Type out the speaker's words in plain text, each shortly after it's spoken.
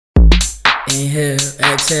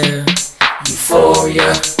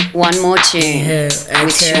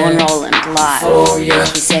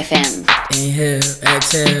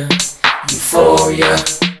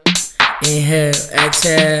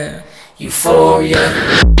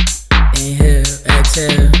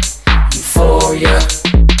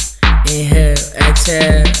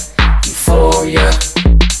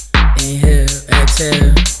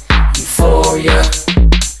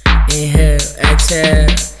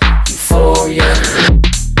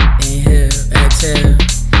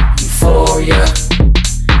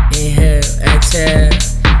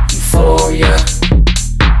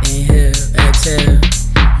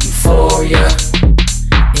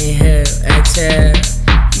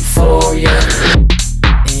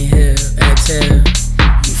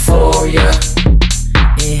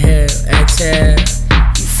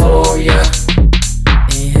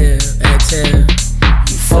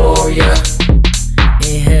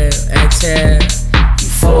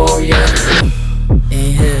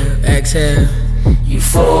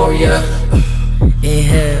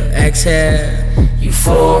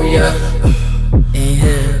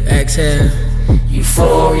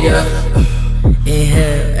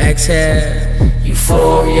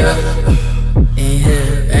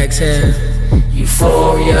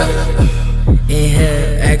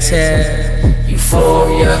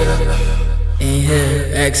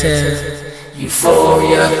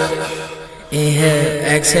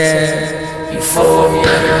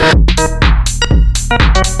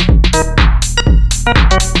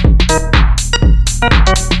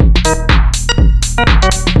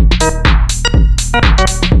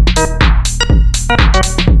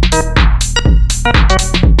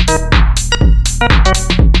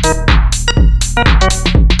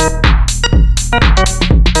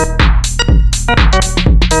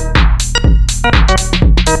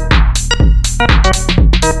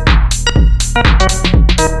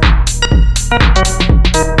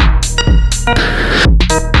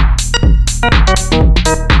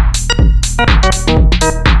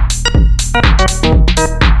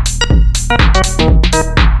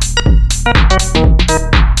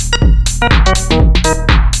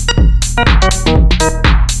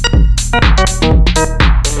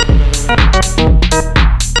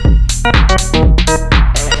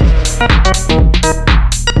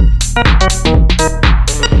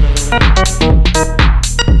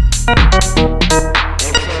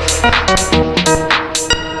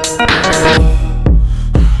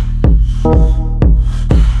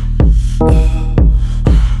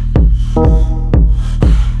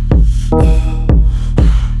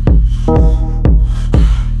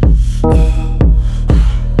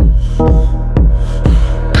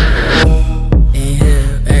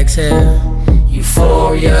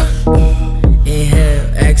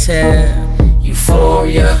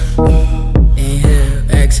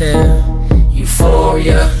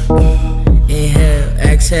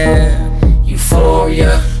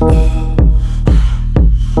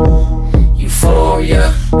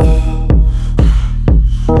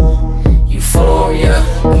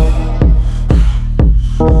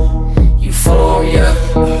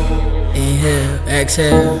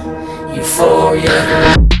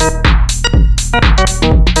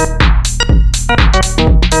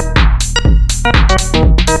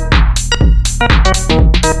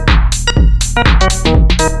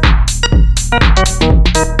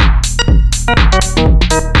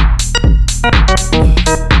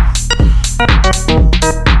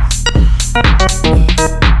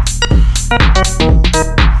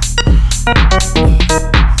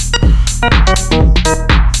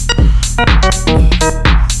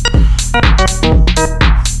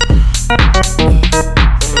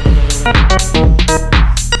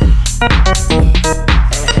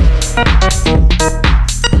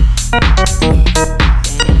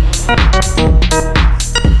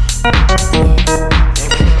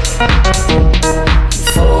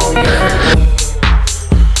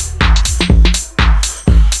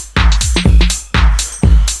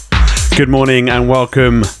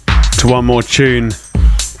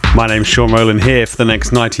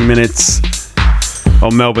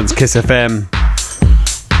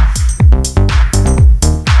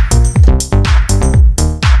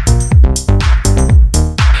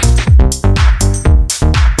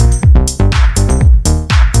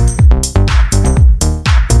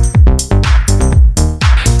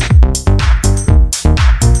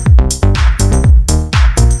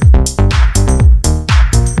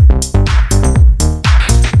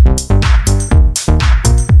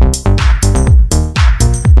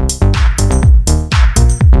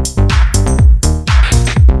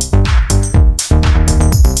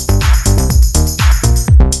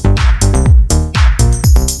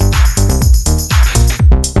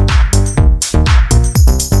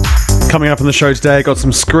Coming up on the show today, got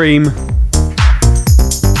some Scream,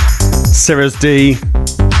 Sirius D,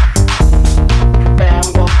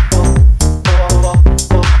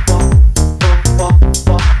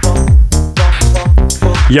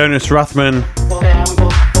 Jonas Rathman,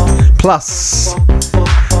 plus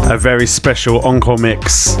a very special encore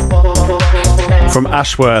mix from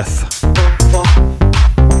Ashworth.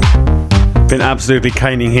 Been absolutely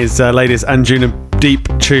caning his latest Anjuna Deep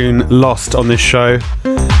tune Lost on this show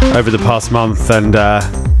over the past month, and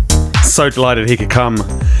so delighted he could come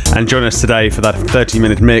and join us today for that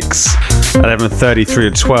 30-minute mix, 11:30 through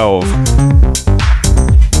to 12.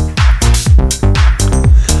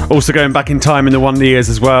 Also going back in time in the Wonder Years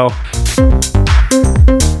as well.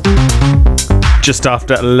 Just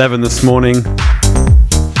after 11 this morning.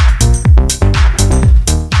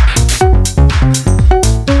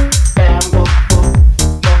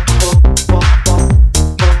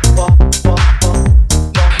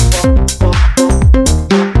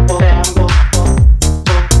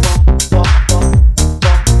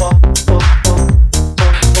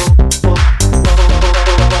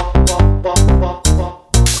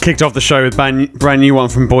 Kicked off the show with brand new one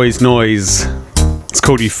from Boys Noise. It's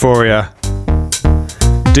called Euphoria.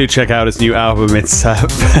 Do check out his new album. It's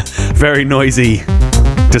very noisy,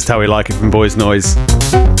 just how we like it from Boys Noise.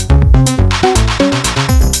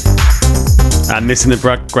 And this in the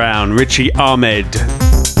background, Richie Ahmed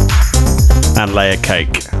and Layer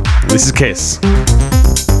Cake. This is Kiss.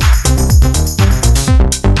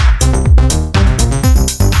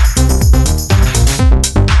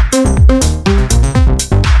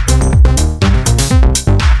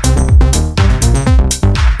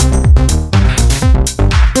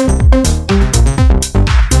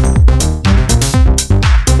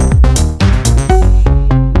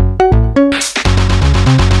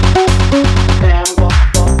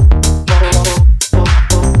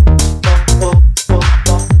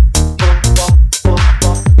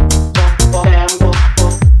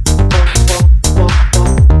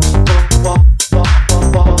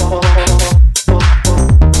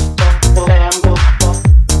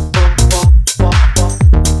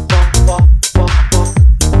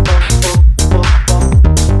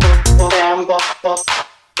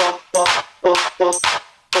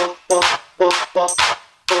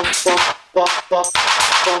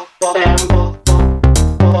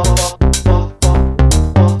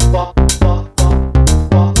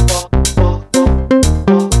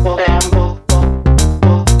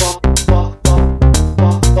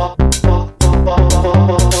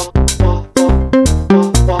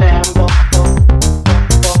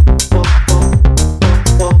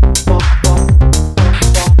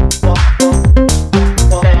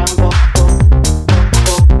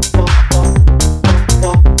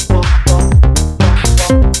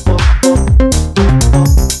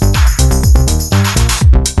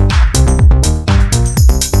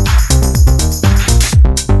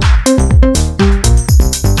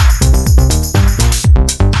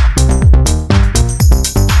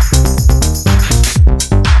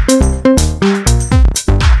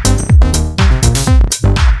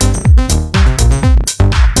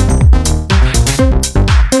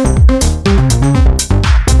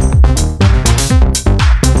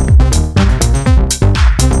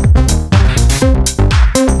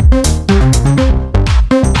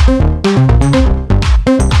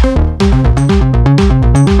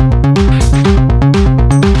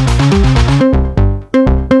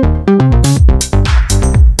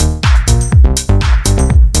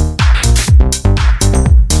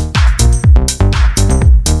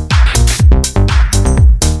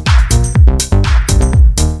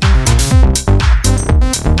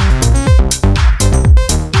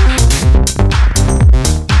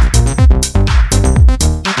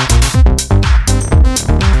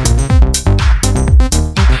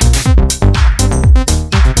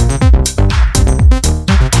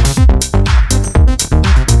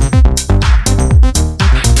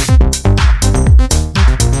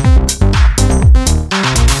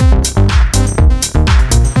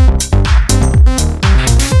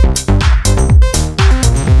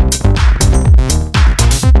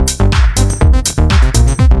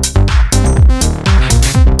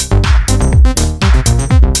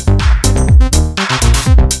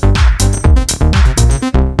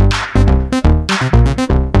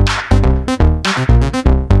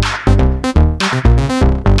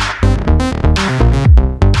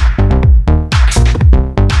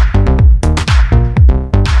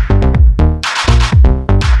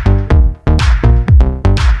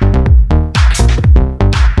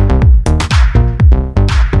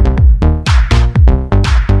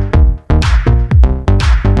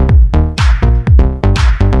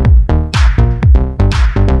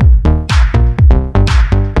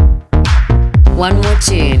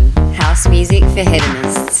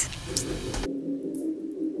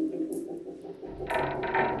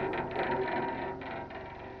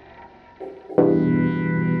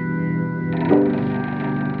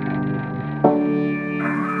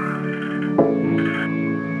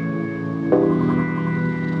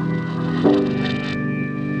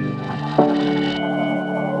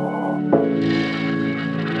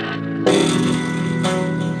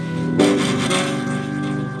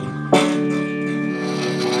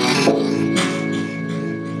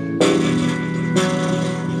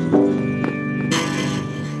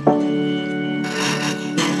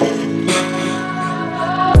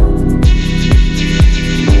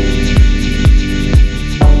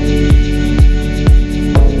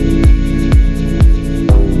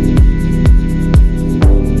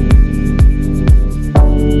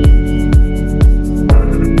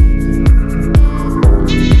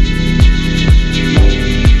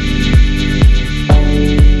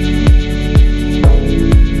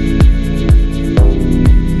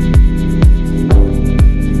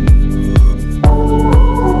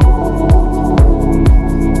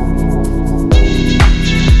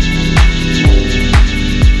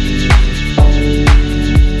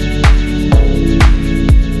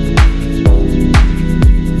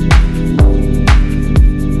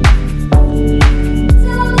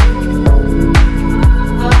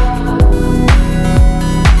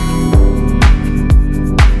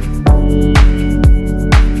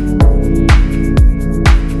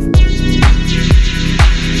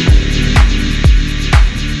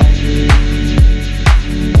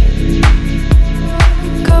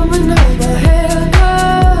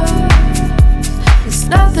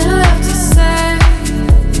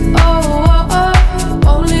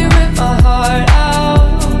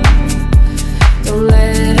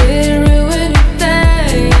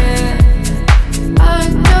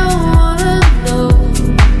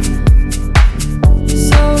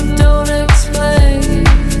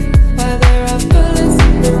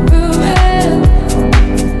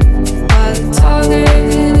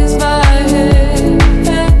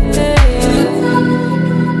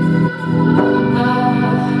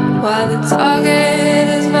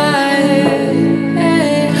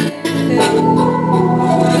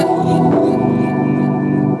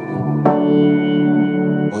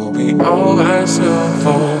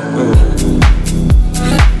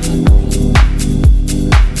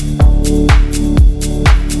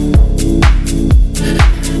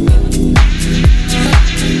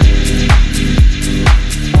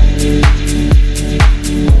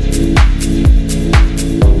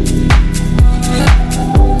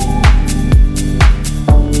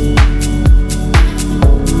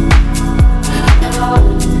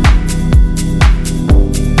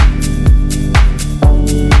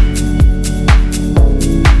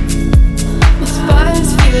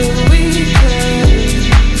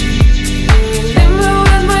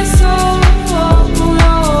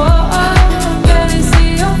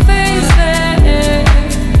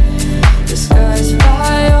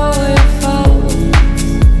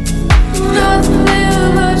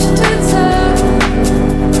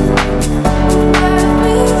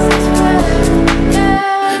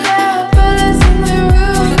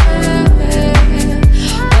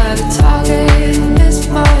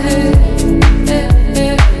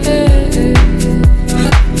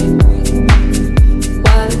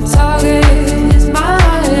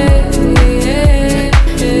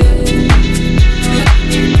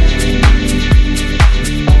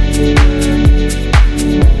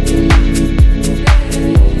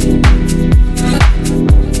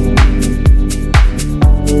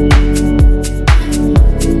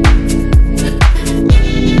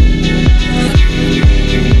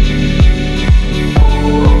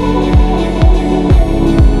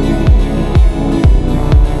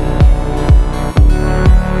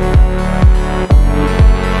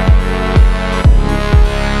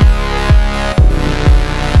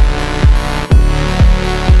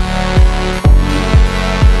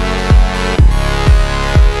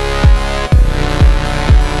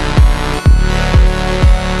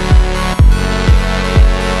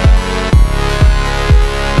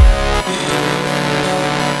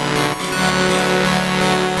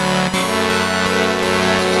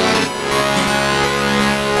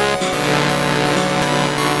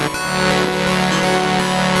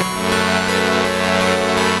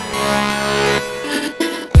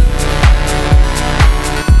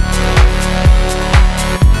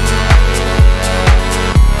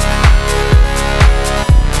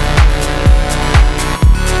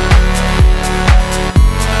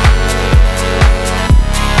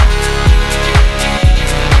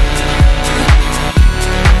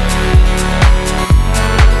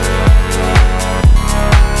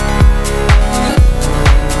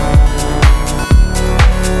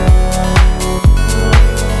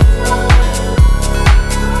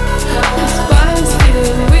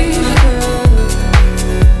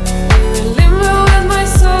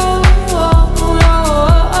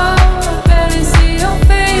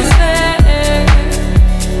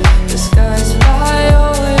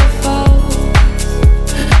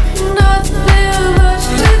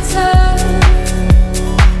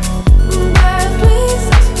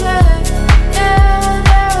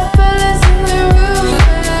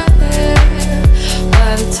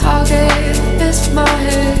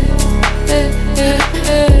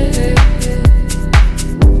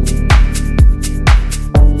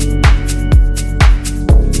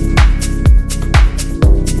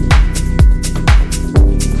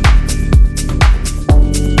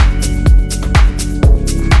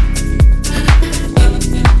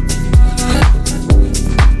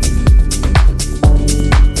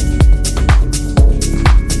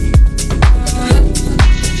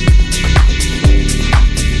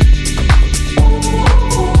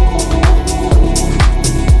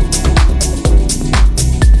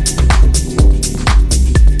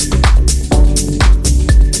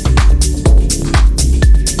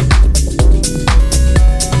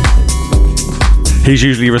 He's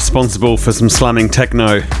usually responsible for some slamming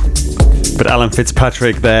techno, but Alan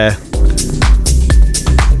Fitzpatrick there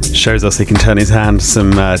shows us he can turn his hand to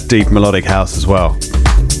some deep melodic house as well.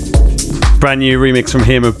 Brand new remix from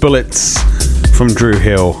him of Bullets from Drew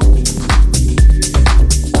Hill.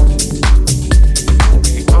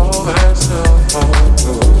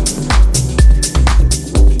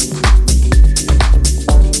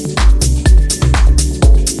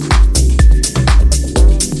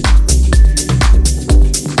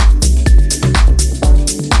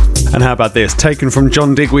 And how about this? Taken from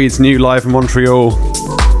John Digweed's new Live in Montreal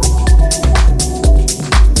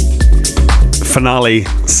finale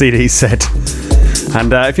CD set.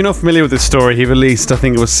 And if you're not familiar with this story, he released, I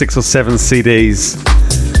think it was 6 or 7 CDs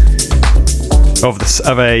of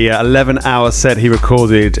a 11-hour set he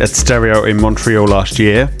recorded at Stereo in Montreal last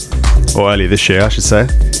year, or earlier this year, I should say.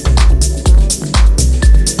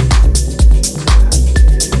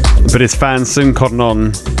 But his fans soon cottoned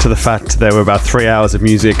on to the fact there were about 3 hours of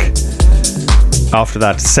music after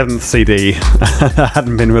that 7th CD that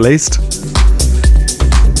hadn't been released.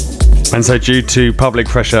 And so due to public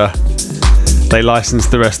pressure, they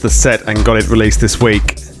licensed the rest of the set and got it released this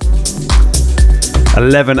week.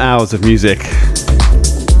 11 hours of music.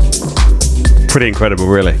 Pretty incredible,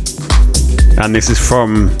 really. And this is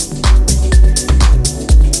from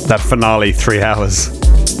that finale 3 hours.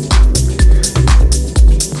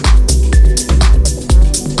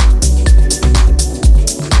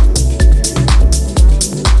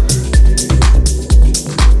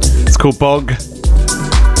 It's called Bog.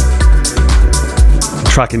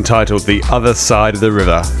 Track entitled The Other Side of the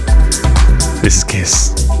River. This is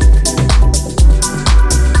Kiss.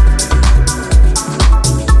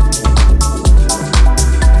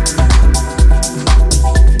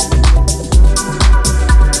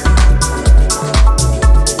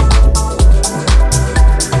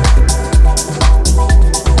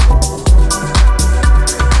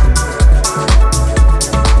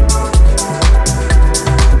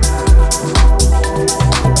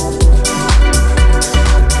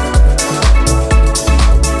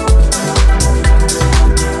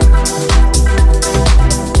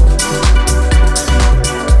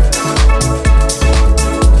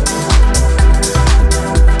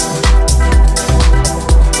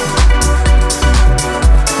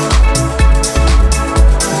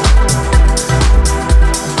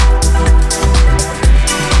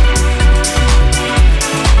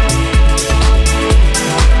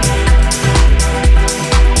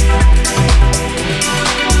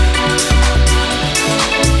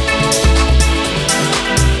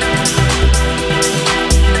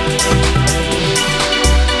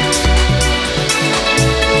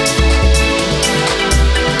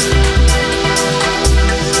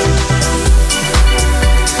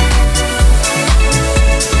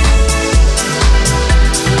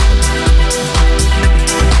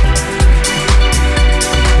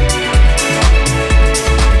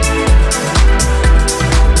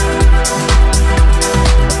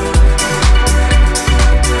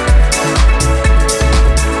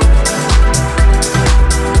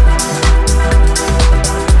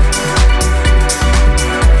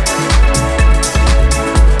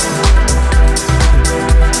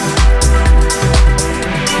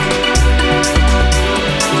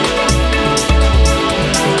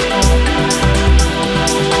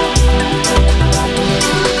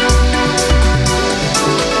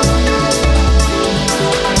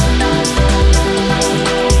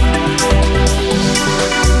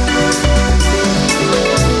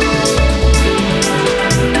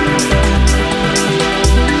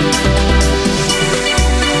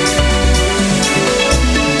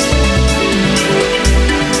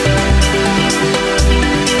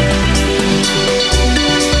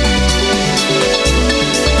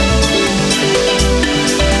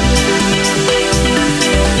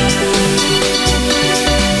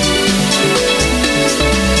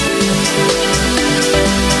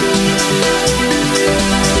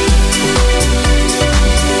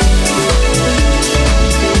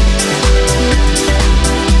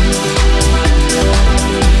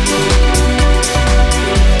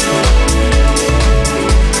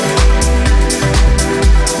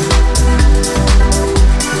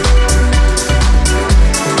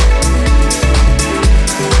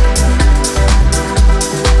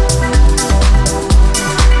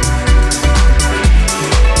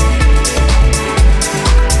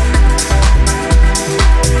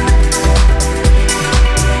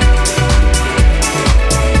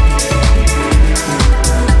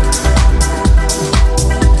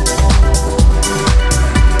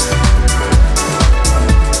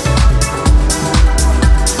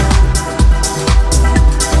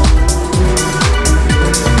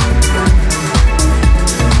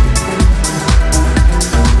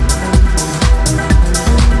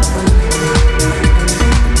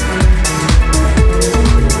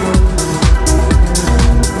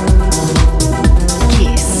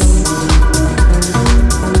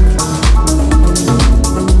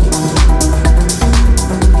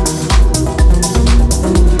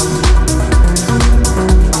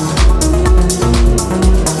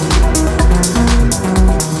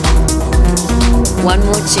 One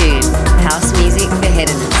more tune. House music for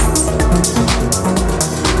hedonists.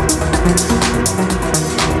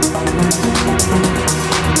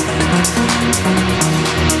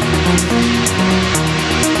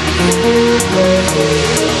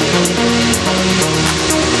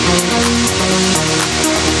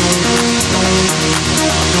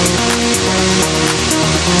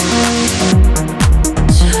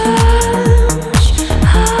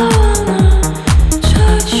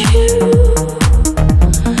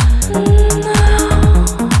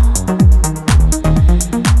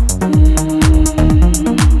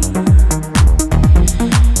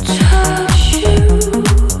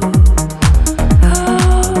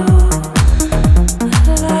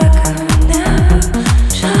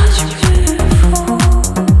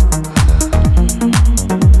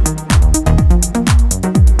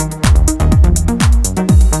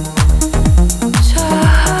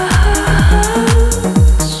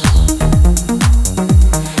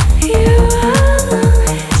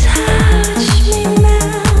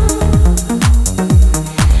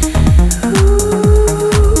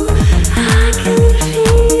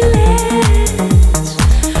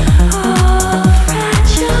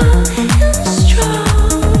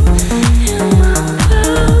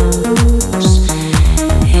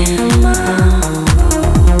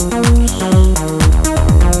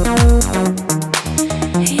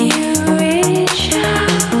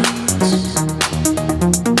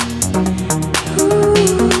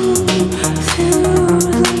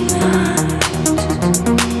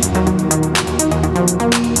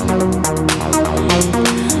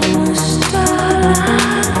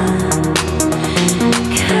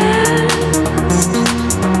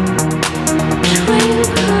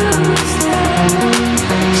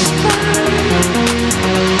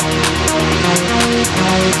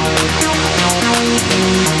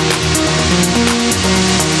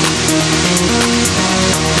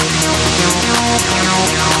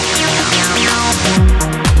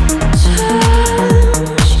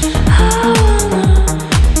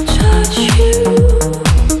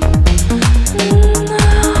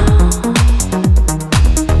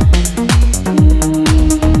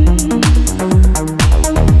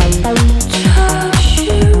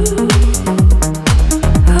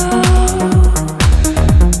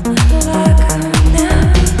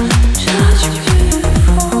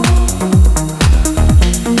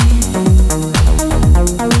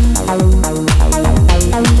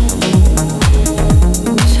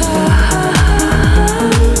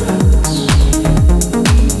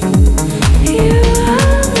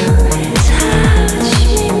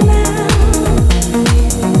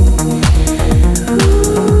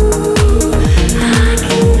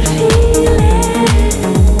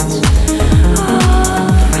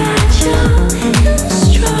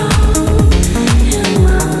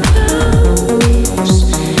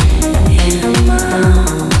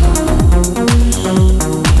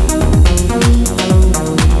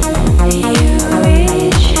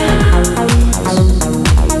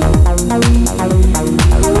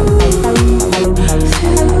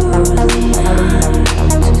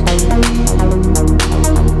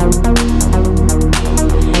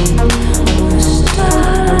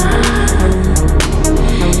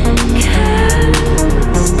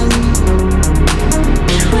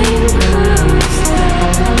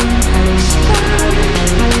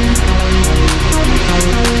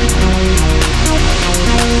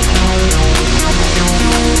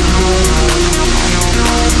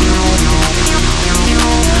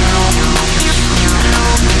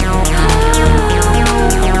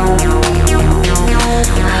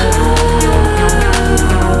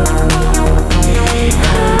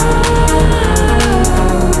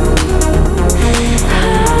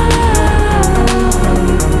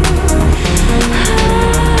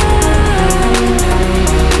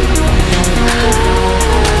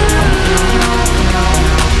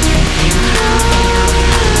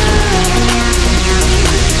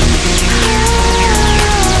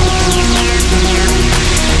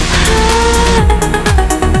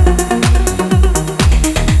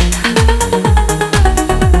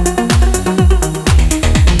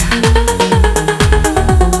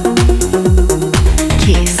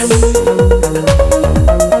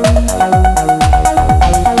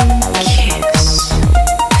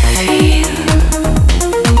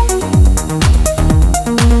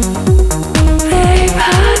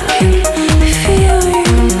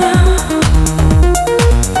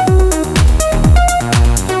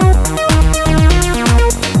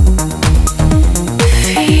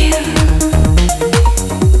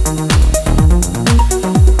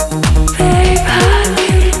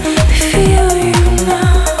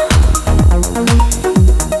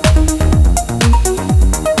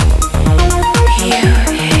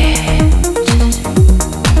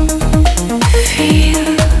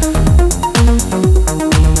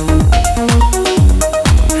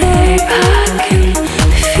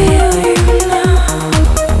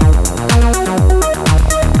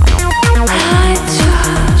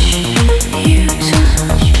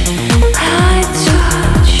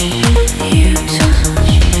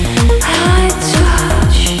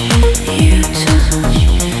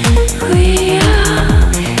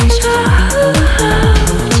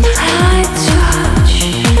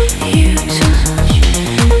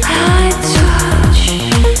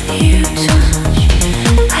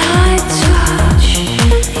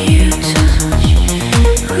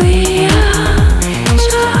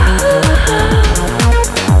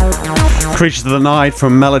 Creatures of the Night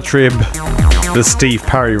from Melotrib, the Steve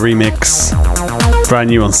Parry remix,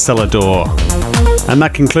 brand new on Celador. And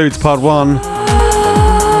that concludes part 1.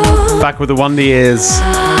 Back with the Wonder Years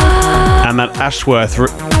and that Ashworth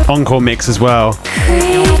encore mix as well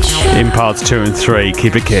in parts 2 and 3.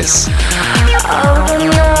 Keep it kiss.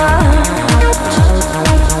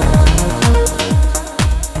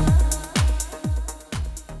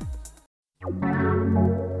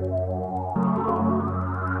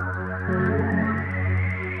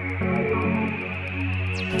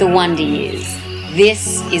 The Wonder Years.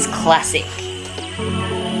 This is classic.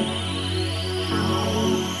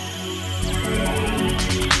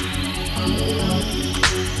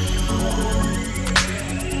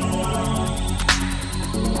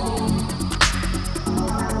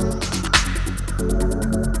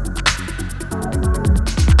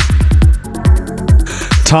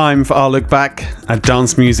 Time for our look back at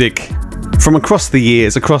dance music from across the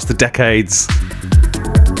years, across the decades.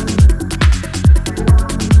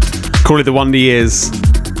 Call it the Wonder Years,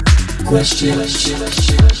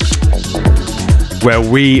 where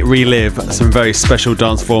we relive some very special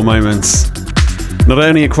dance floor moments, not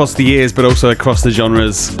only across the years but also across the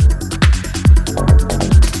genres.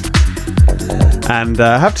 And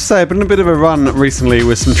I have to say, I've been on a bit of a run recently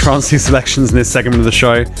with some trancey selections in this segment of the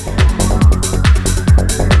show.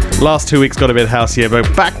 Last 2 weeks got a bit houseier,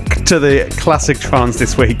 but back to the classic trance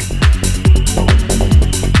this week.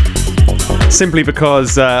 Simply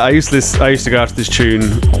because I used to go out to this tune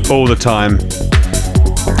all the time,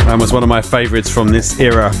 and was one of my favourites from this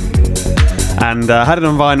era. And I had it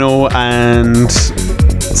on vinyl and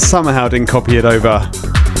somehow didn't copy it over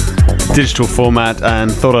digital format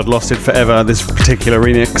and thought I'd lost it forever, this particular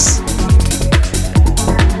remix.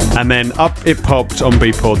 And then up it popped on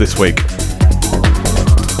Beatport this week.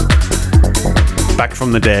 Back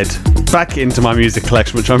from the dead, back into my music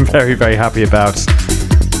collection, which I'm very, very happy about.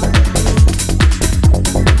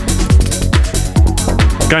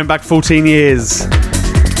 Going back 14 years,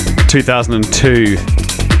 2002,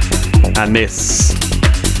 and this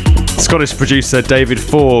Scottish producer David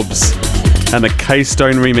Forbes and the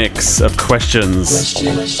K-Stone remix of Questions.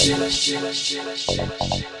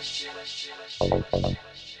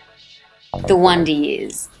 The Wonder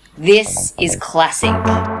Years. This is classic.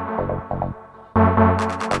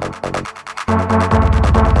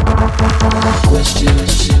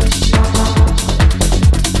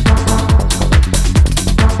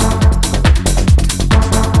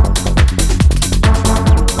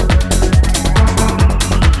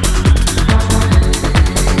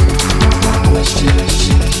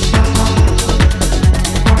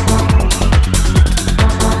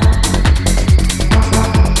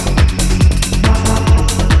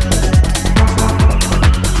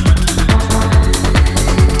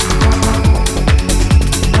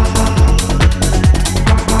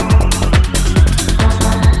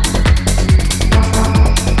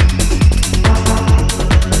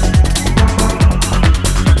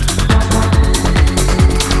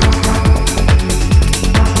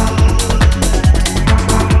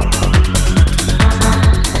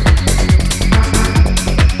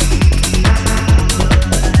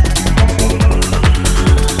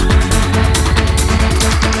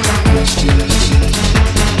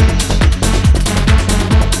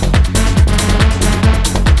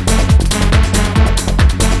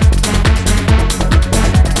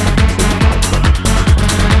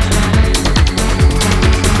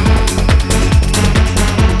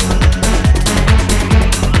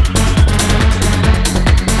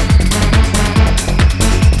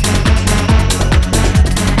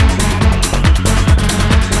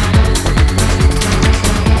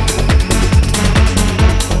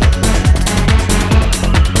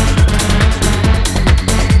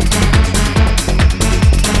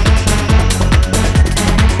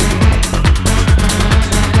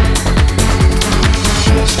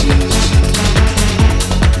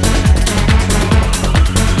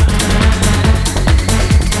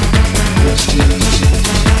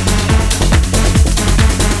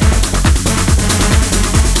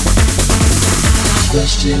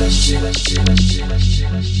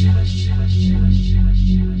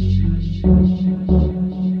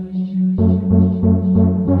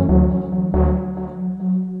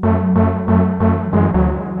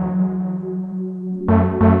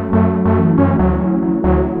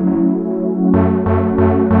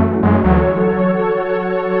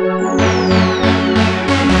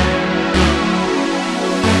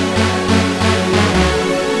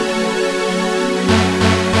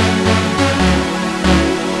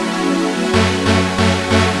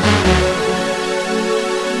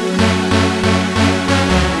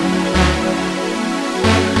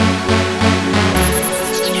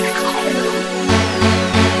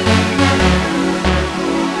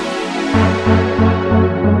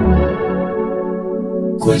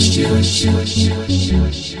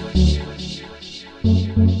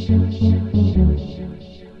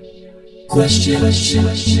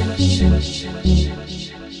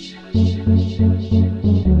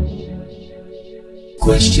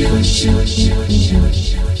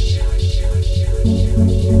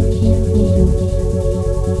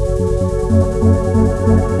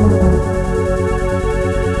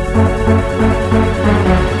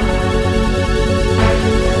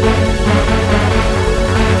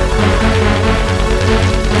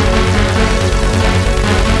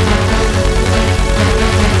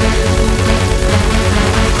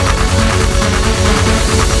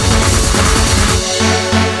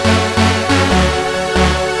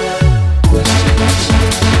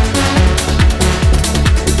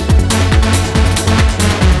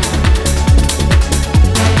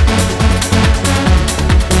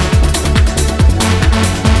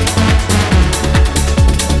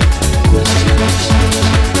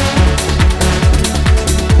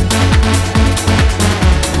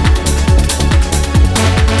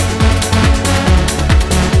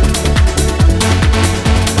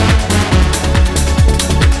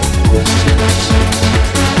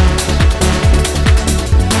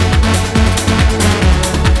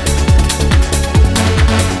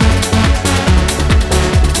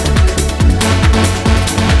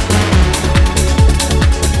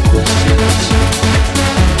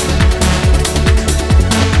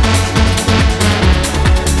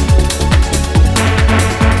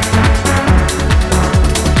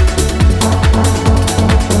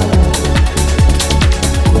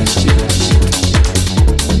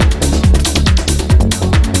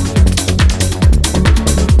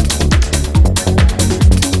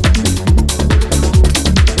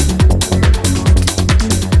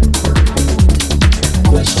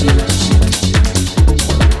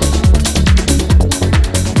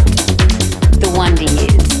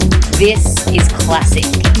 This is classic.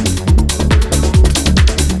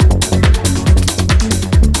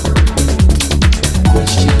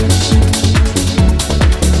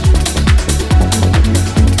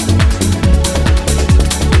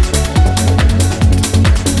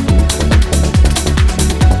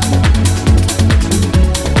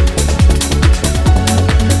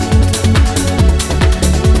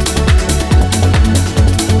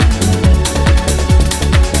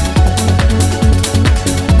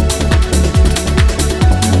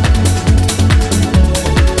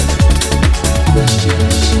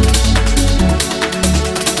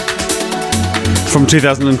 From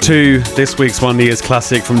 2002, this week's One Year's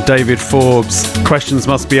classic from David Forbes, Questions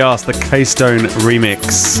Must Be Asked, the Keystone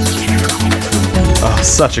remix. Oh,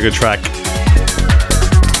 such a good track.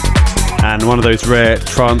 And one of those rare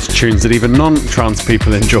trance tunes that even non-trance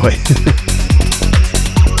people enjoy.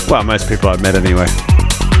 Well, most people I've met anyway.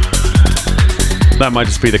 That might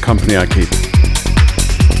just be the company I keep.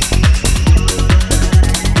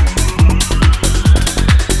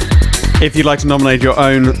 If you'd like to nominate your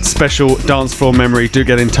own special dance floor memory, do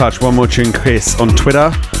get in touch. One More Tune Kiss on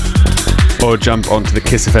Twitter, or jump onto the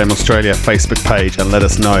Kiss FM Australia Facebook page and let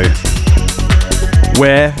us know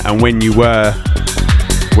where and when you were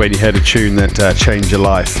when you heard a tune that changed your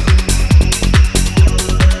life.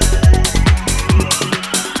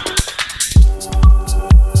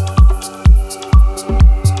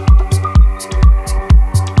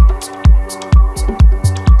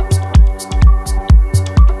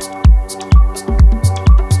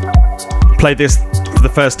 Played this for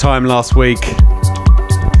the first time last week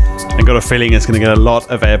and got a feeling it's going to get a lot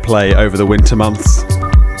of airplay over the winter months.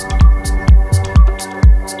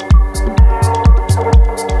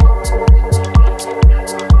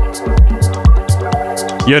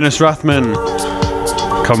 Jonas Rathman,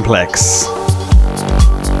 Complex.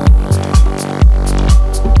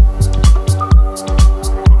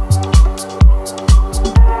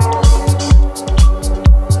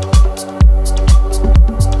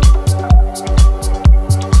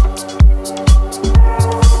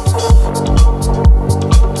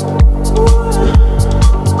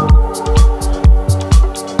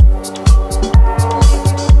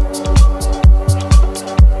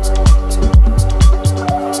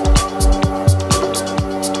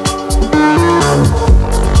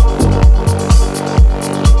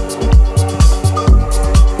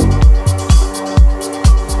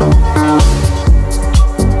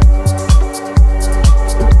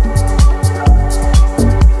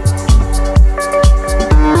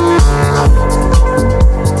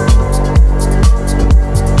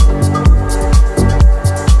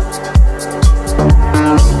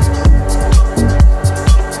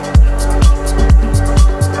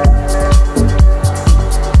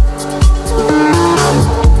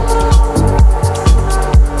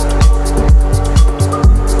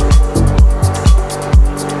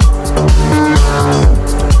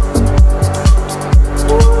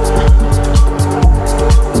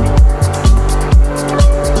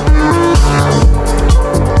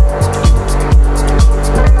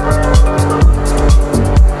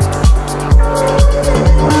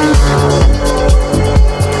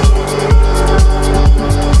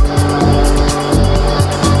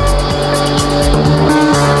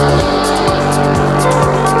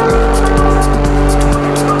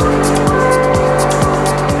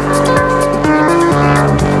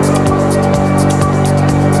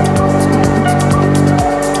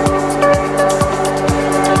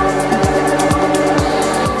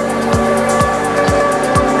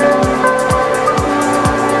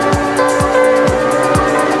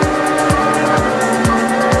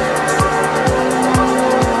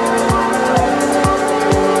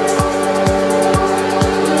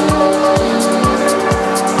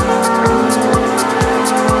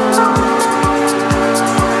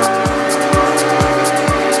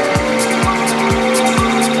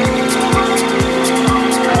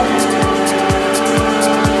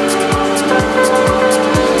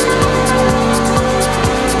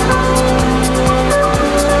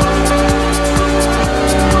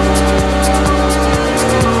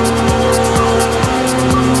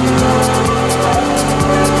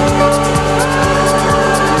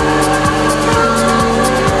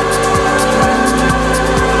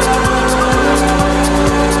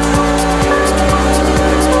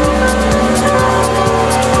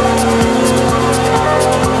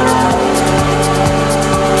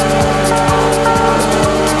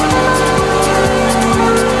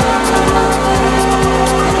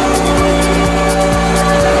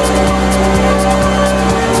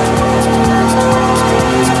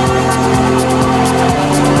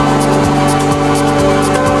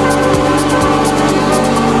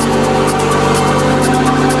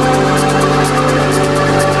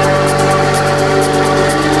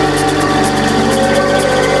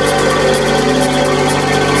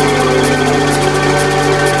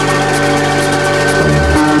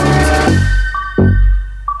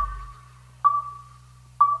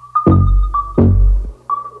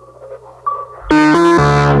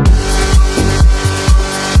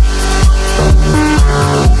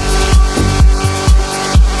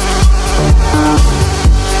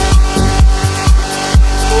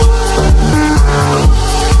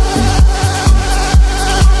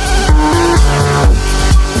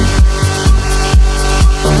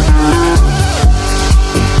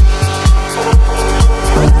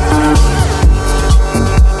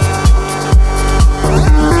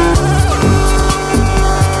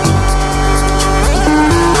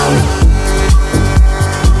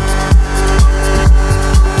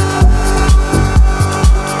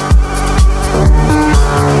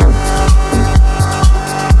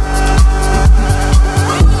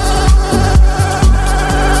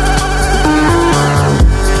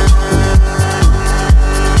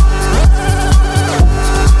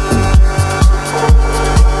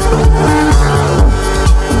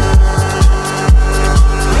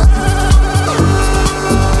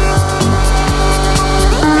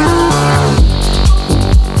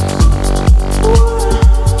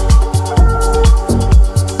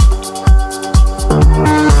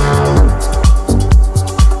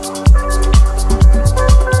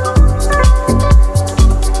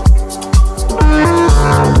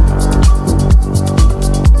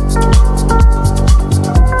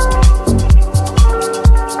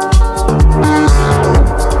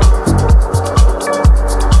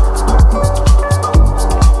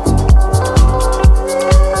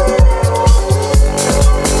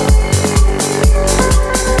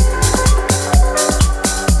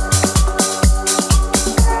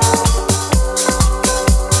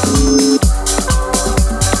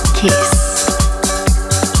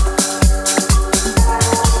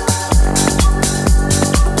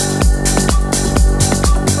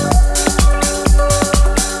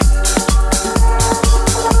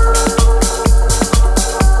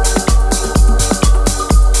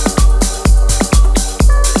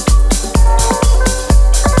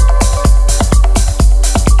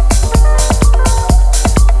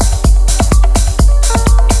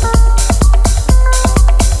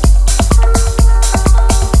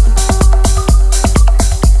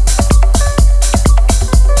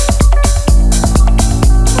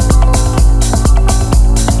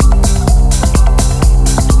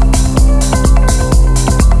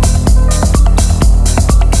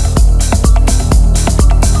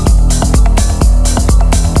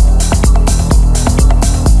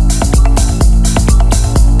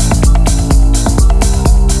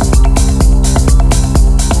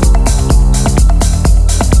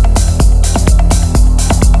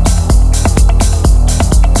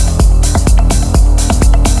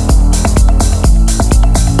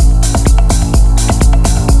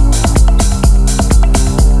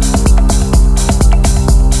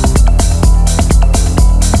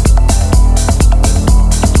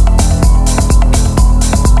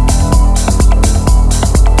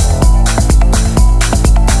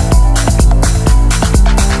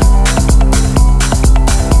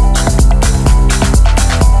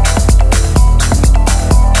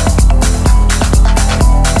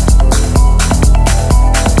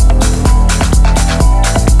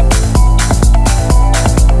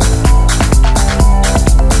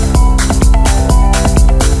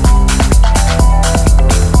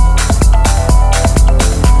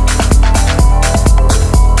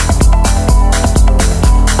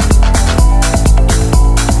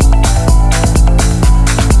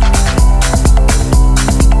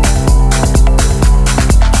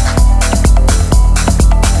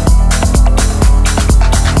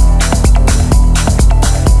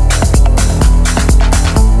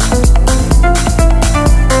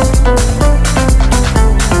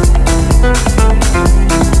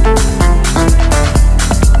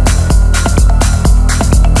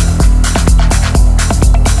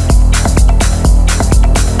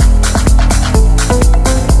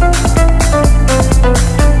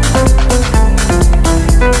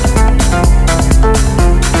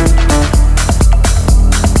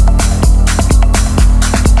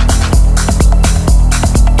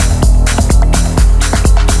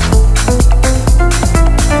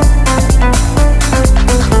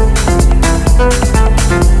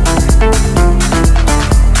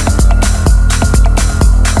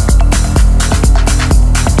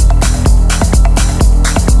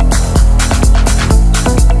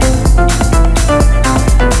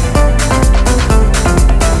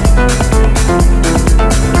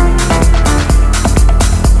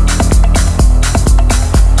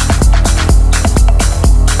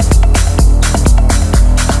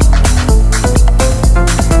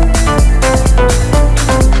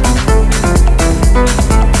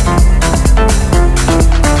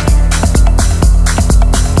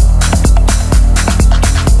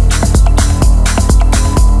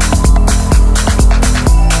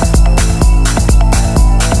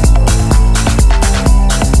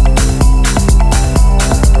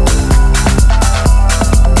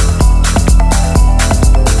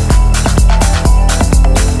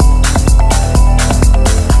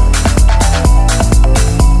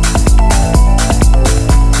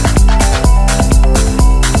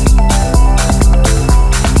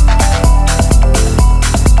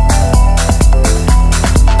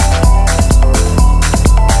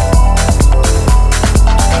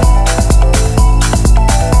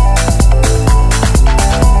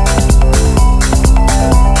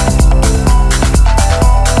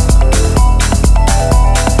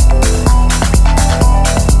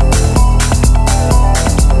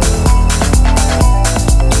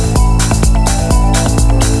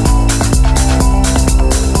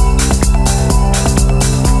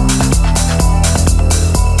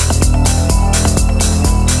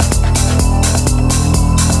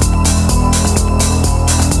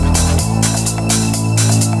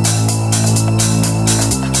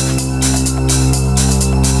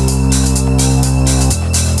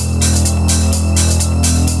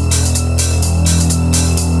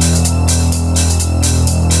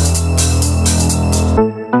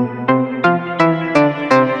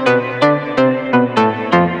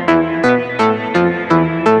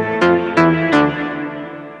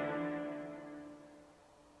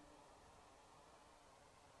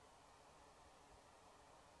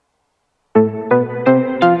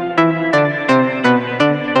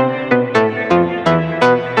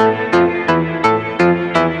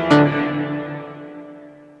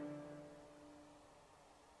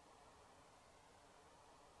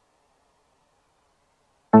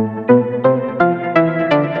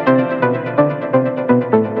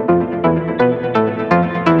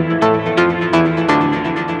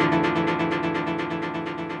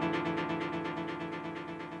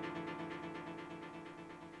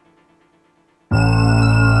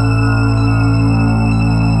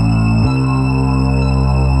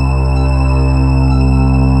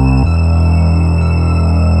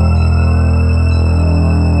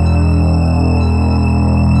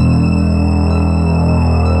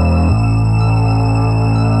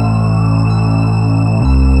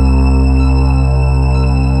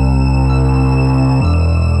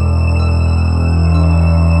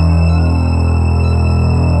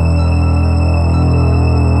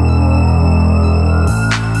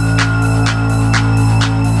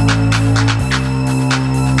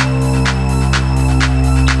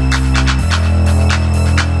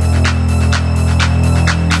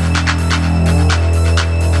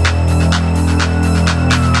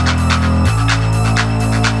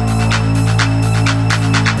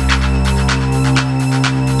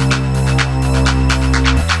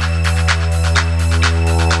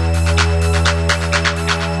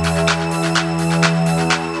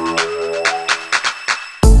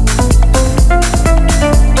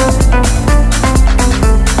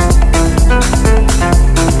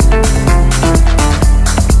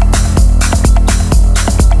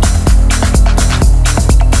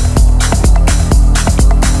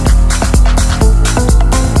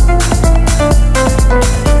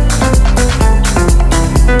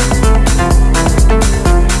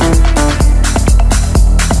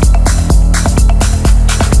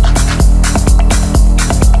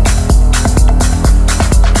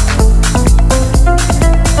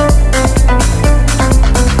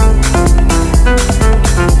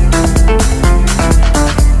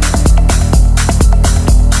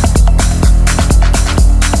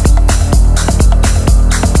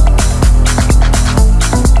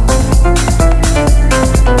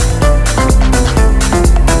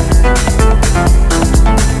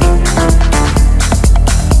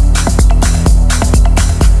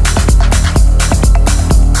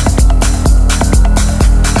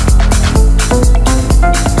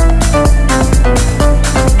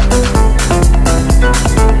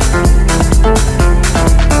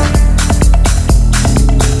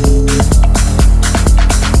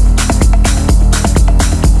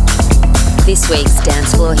 week's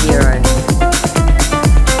dance floor hero.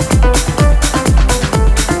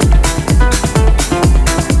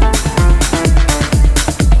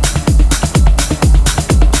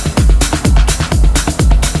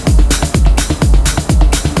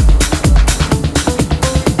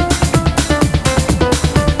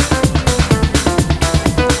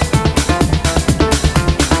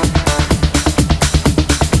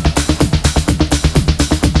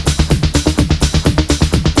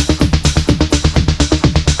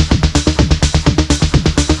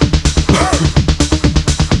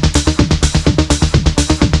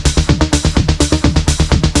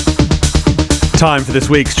 Time for this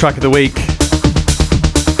week's track of the week,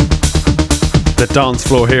 the dance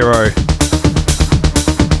floor hero.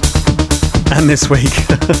 And this week,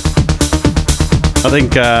 I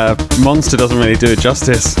think Monster doesn't really do it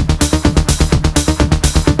justice.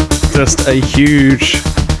 Just a huge,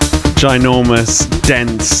 ginormous,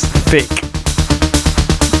 dense, thick,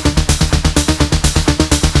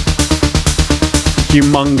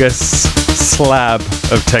 humongous slab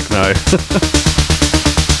of techno.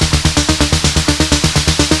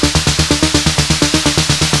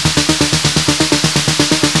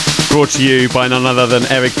 Brought to you by none other than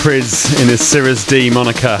Eric Prydz in his Cirrus D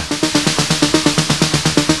moniker.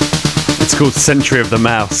 It's called Century of the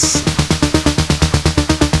Mouse.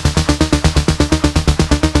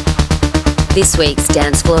 This week's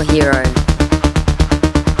dance floor hero.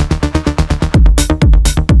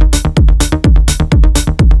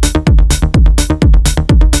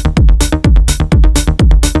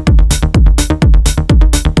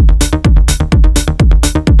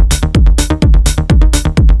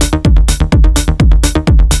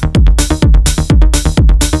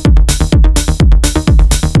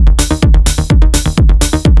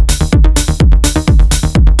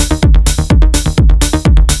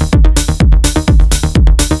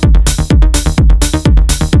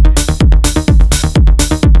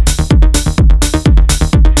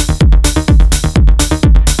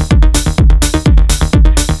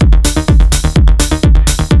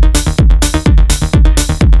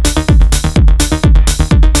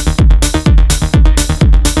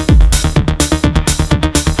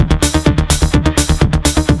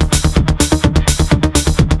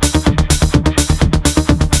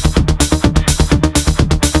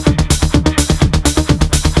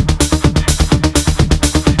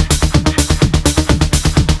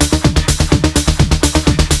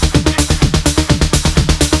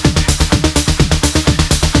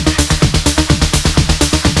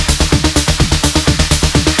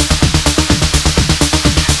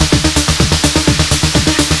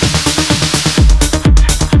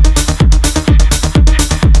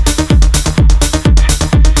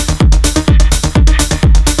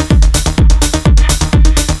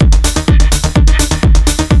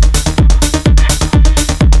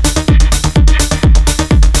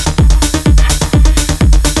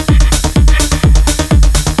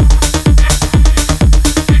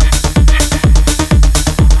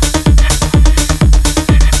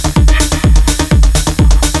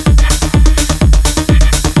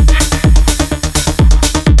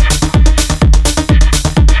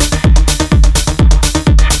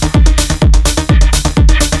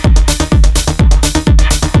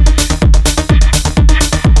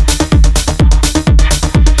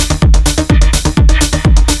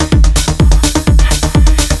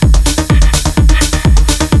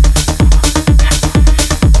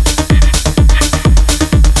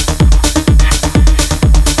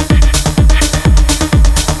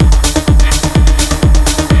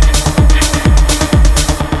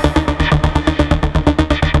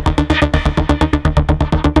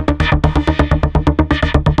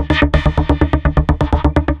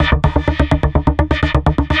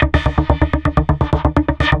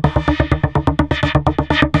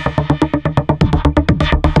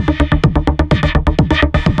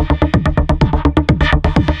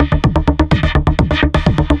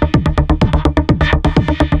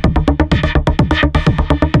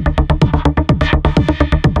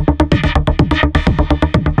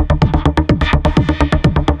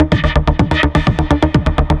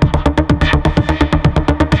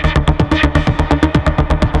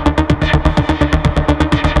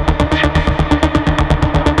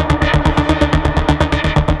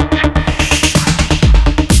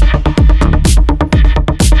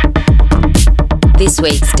 This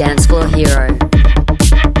week's dance floor hero.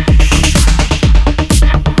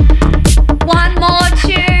 One more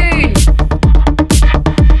tune.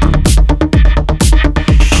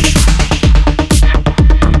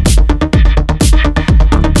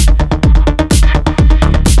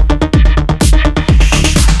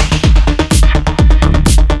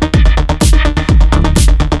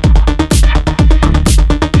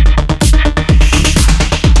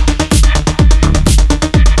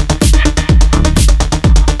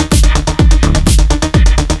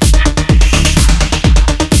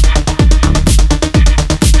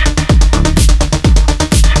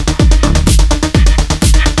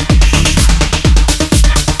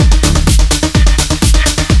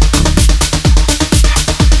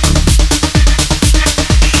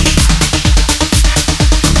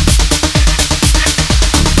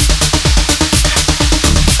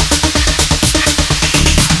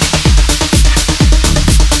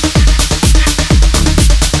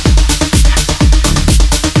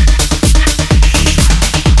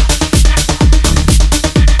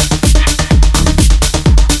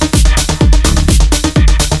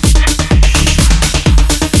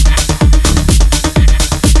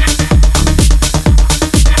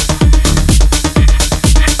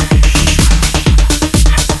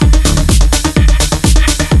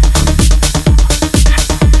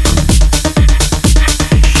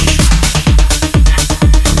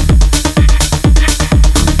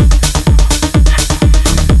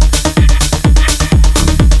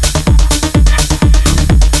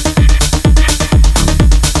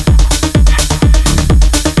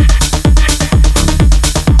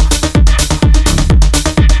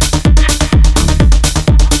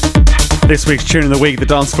 This week's tune of the week, the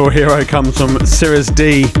dance floor hero, comes from Cirrus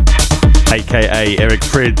D, aka Eric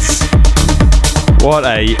Prydz. What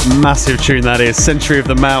a massive tune that is. Century of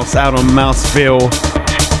the Mouse out on Mouseville.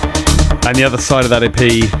 And the other side of that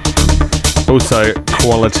EP, also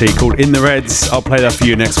quality, called In the Reds. I'll play that for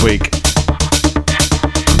you next week.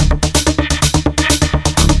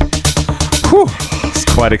 Whew, it's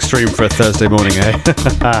quite extreme for a Thursday morning,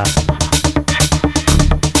 eh?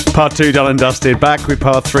 Part 2 done and dusted. Back with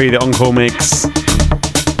part 3, the encore mix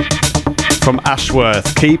from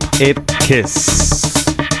Ashworth. Keep It Kiss.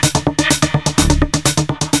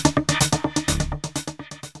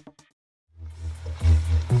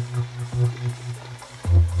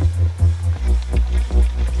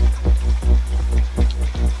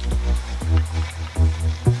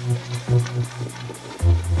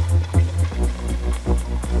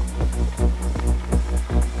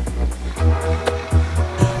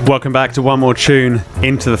 Welcome back to one more tune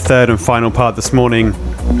into the third and final part this morning.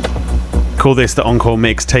 Call this the Encore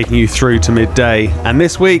Mix, taking you through to midday. And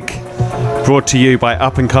this week, brought to you by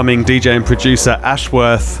up-and-coming DJ and producer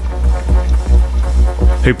Ashworth,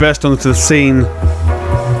 who burst onto the scene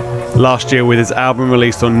last year with his album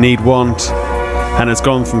released on Need Want and has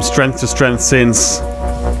gone from strength to strength since.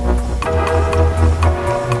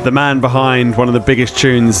 The man behind one of the biggest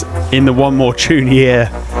tunes in the one more tune year,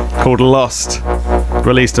 called Lost,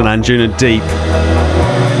 released on Anjuna Deep.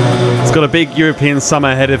 He's got a big European summer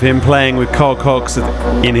ahead of him, playing with Carl Cox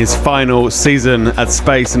in his final season at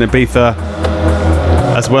Space in Ibiza,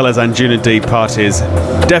 as well as Anjuna Deep parties.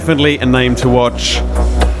 Definitely a name to watch.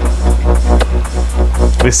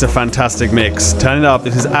 This is a fantastic mix. Turn it up.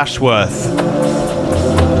 This is Ashworth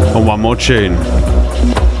on One More Tune.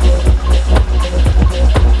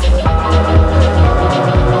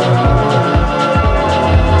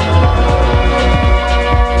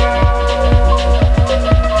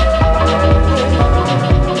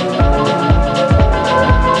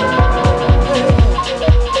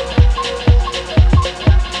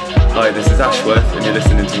 Ashworth, and you're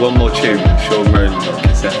listening to One More Tune, Sean Ronan on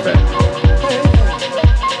Kiss FM.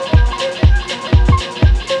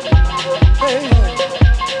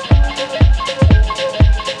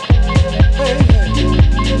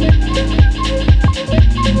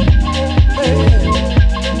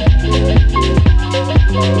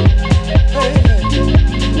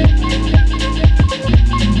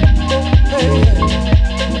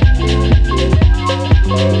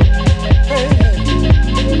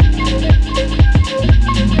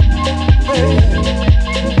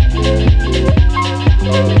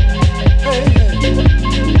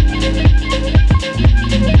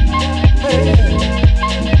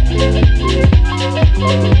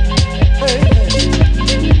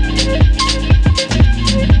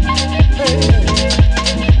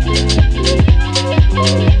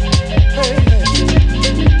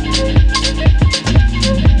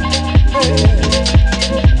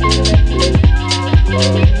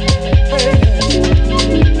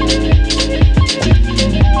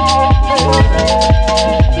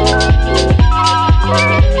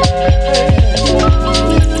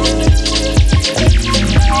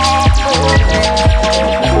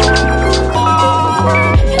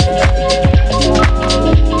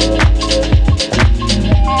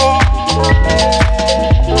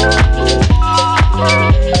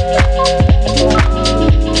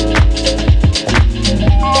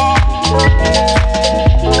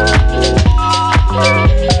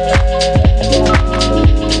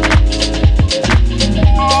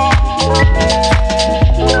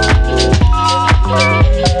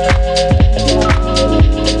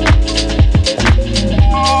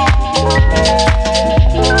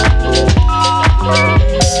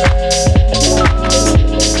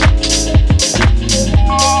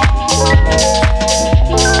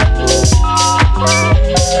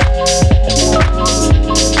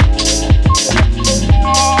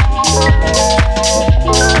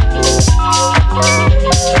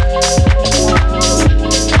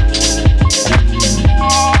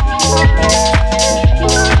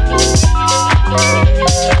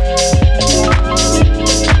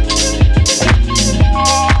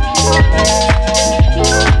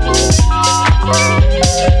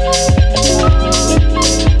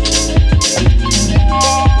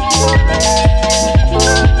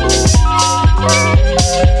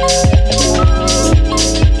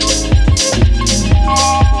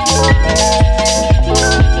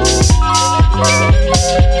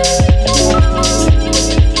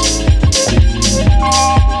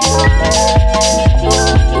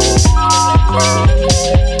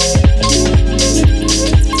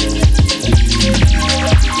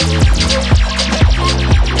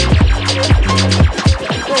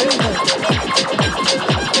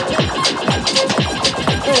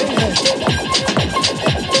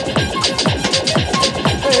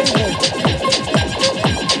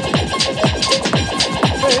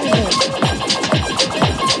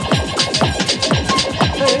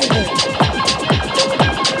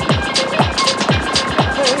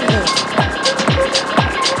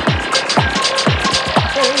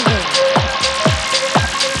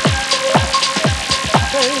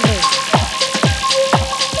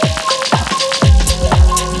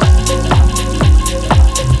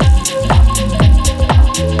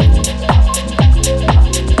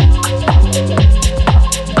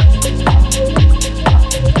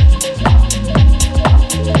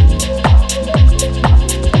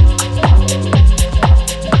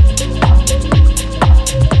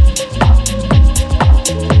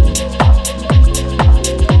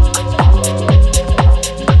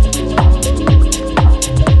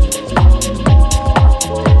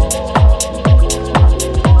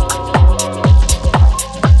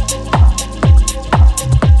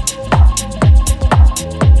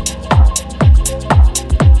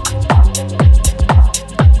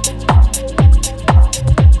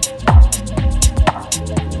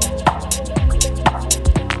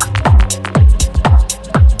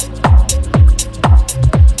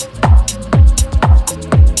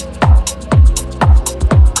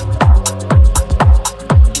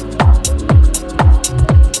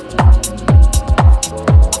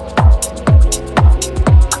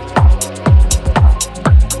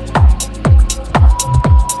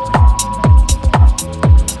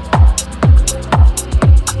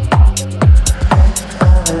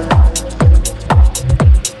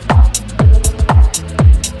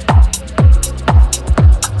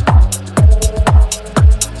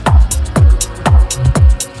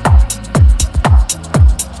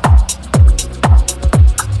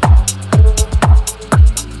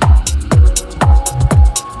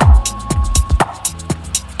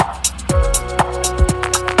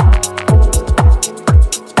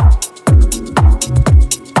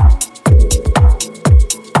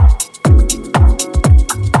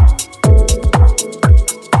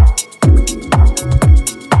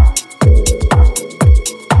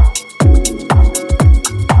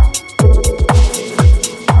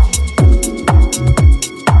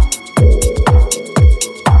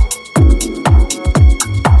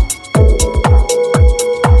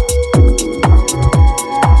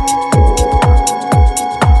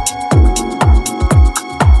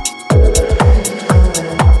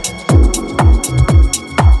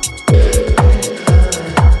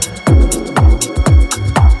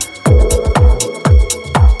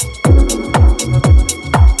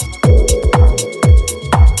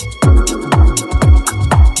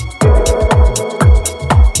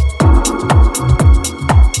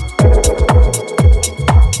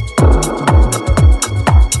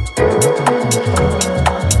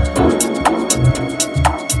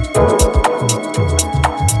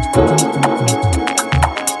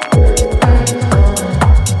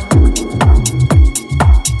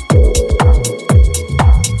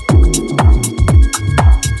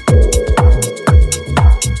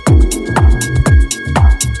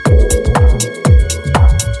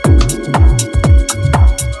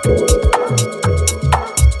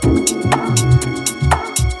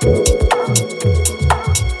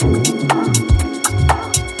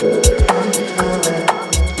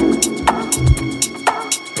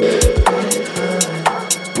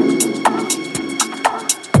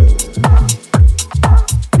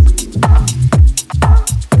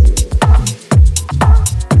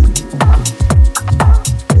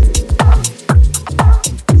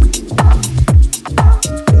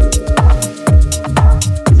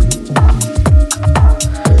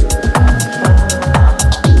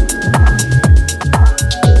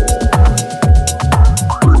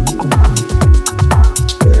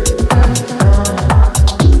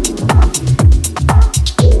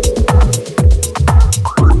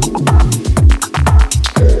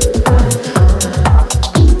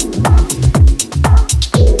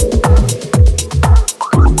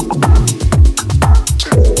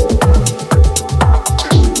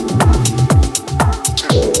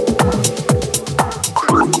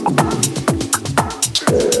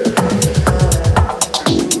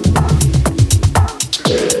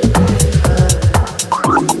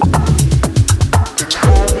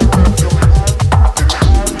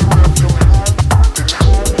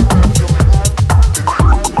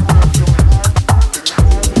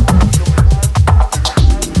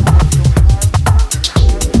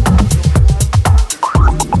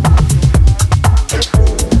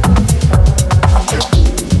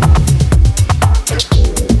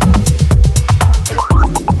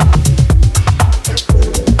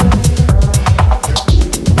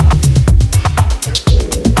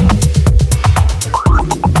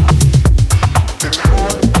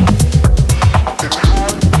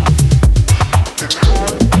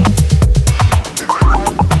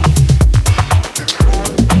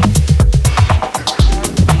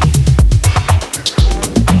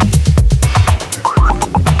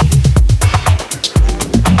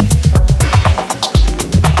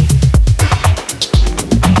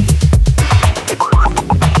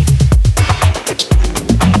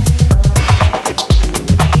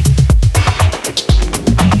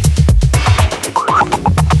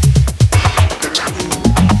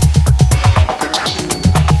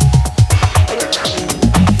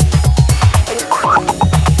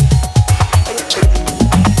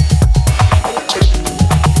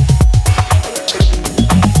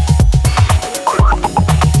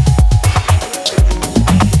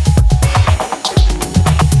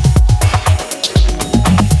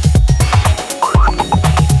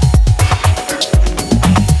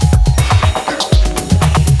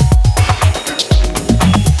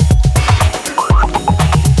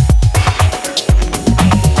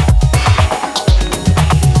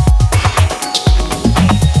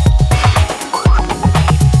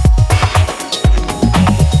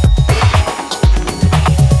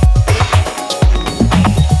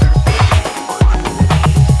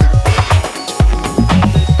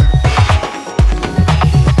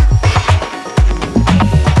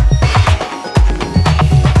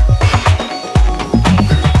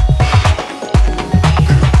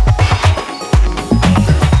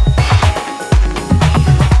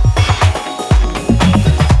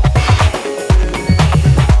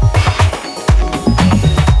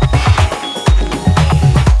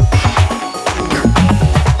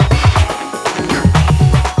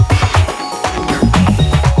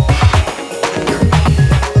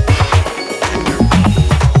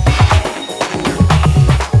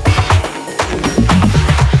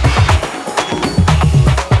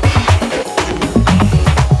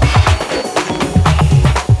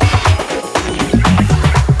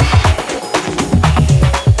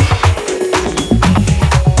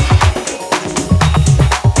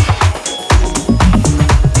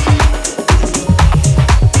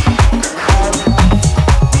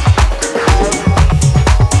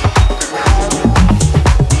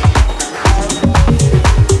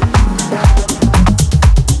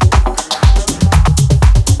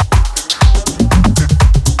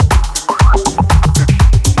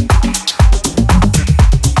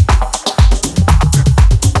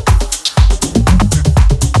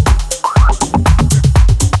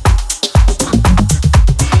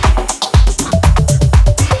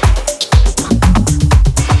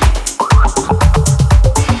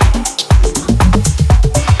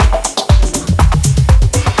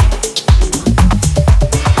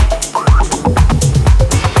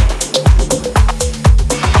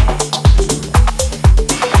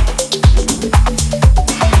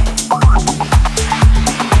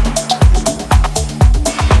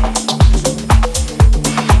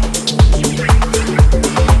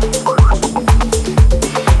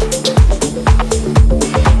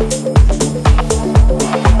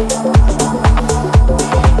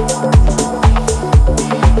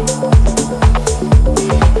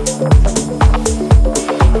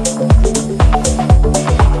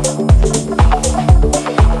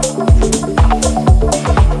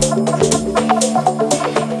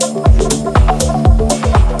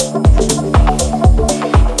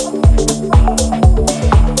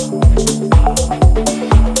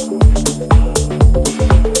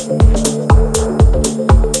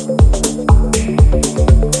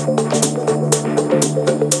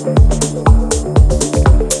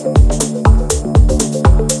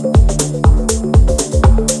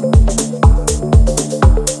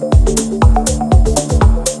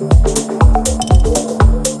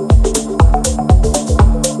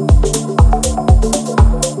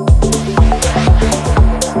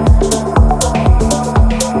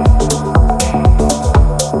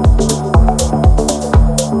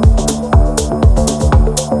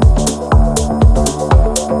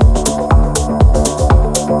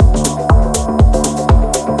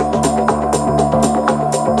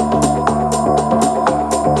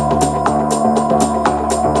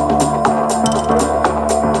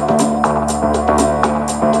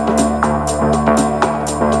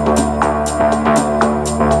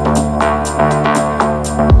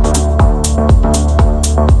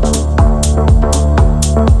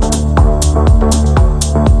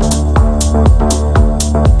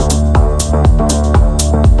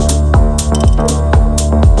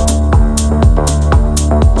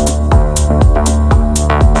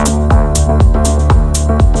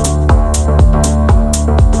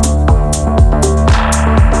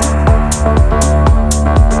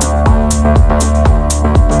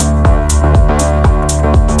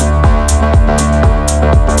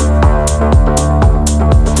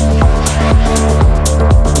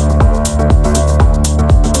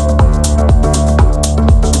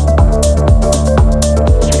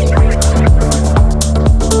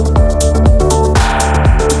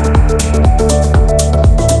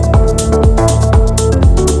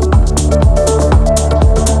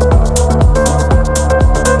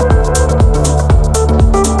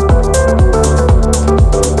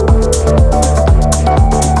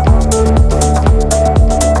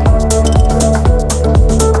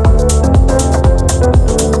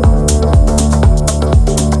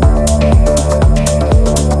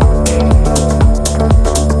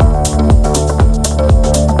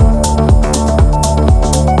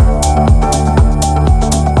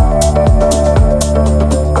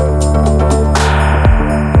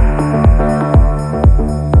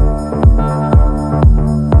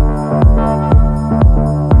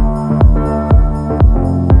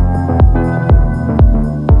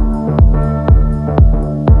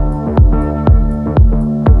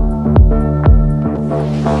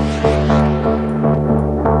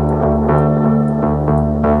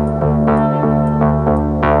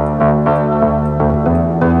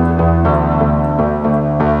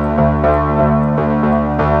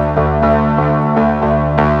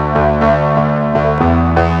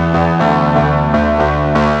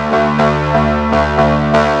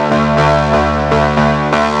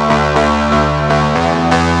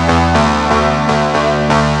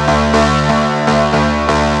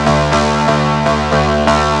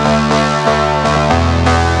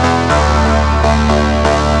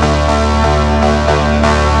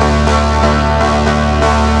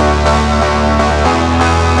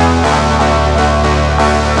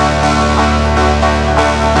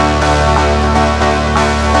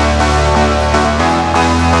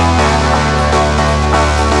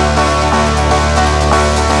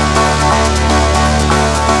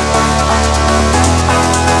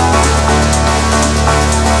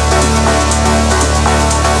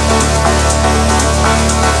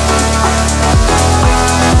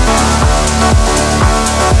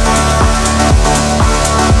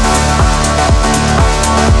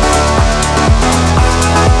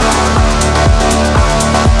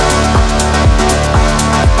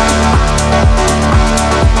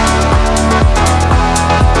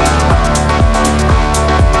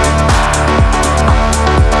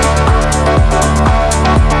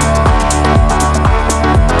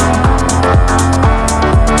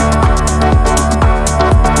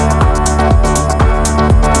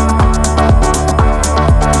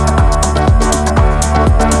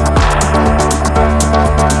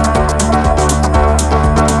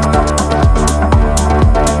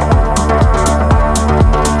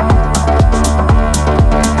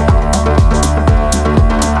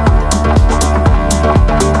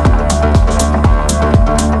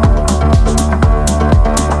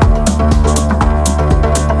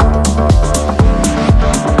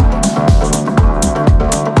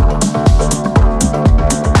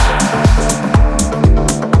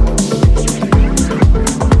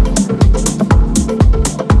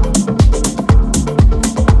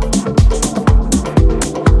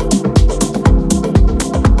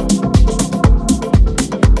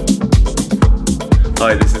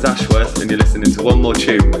 is Ashworth, and you're listening to One More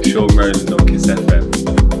Tune with Sean Rowland on Kiss FM.